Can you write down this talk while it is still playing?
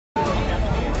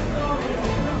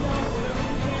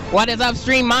What is up,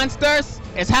 stream monsters?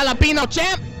 It's Jalapeno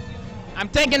Champ. I'm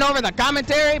taking over the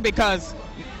commentary because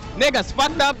niggas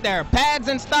fucked up their pads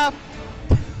and stuff.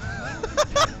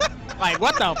 Like,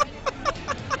 what the?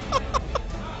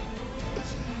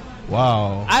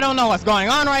 Wow. I don't know what's going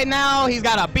on right now. He's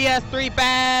got a PS3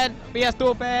 pad,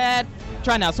 PS2 pad,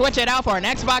 trying to switch it out for an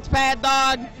Xbox pad,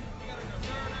 dog.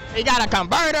 He got a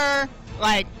converter.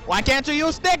 Like, why can't you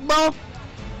use stick, bro?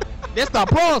 This the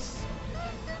pros.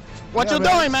 What you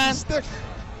doing, man? Stick.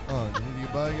 Oh, you need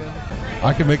to buy again?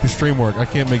 I can make the stream work. I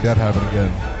can't make that happen again.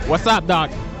 What's up,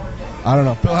 dog? I don't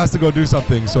know. Phil has to go do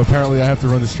something, so apparently I have to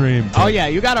run the stream. Oh, yeah,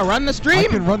 you gotta run the stream? I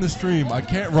can run the stream. I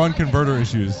can't run converter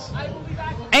issues.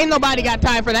 Ain't nobody got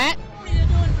time for that.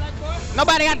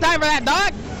 Nobody got time for that,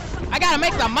 dog. I gotta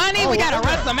make some money. We gotta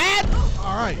run some ads.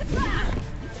 All right.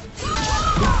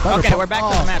 Okay, we're back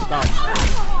to the match, dog.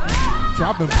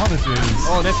 Dropping punishes.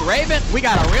 Oh, this Raven. We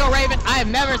got a real Raven. I have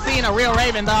never seen a real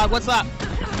Raven, dog. What's up?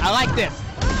 I like this.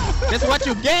 This is what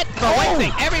you get for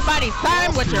wasting everybody's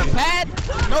time with your pad.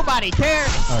 Nobody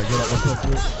cares. All right, get up. Let's go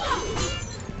through.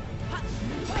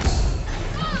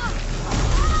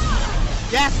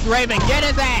 Yes, Raven, get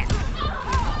his ass.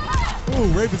 Ooh,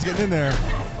 Raven's getting in there.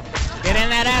 Get in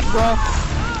that ass, bro.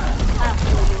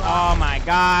 Oh my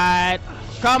God.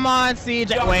 Come on,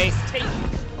 CJ. Wait.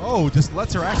 Oh, just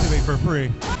lets her activate for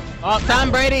free. Oh,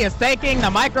 Tom Brady is taking the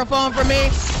microphone from me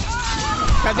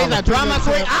because he's a drama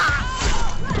queen. Ah!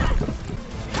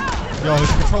 Yo, his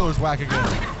controller's whack again.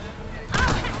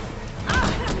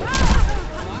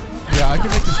 Yeah, I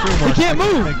can make the stream work. He can't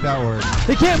move. Make that work.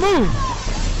 He can't move.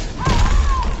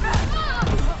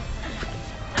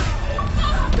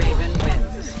 Raven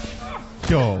wins.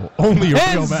 Yo, only a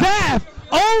real master. Zaf,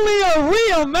 only a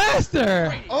real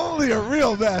master. Only a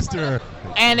real master.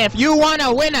 And if you want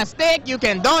to win a stick, you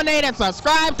can donate and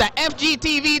subscribe to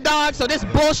FGTV, dog, so this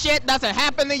bullshit doesn't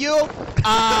happen to you.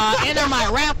 Enter my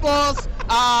raffles,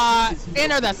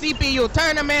 enter the CPU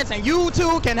tournaments, and you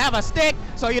too can have a stick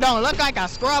so you don't look like a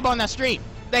scrub on the street.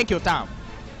 Thank you, Tom.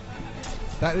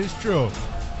 That is true.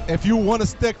 If you want a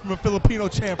stick from a Filipino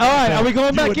champ, All right, are we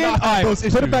going back in? All right, put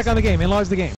it back on the game. Enlarge the game.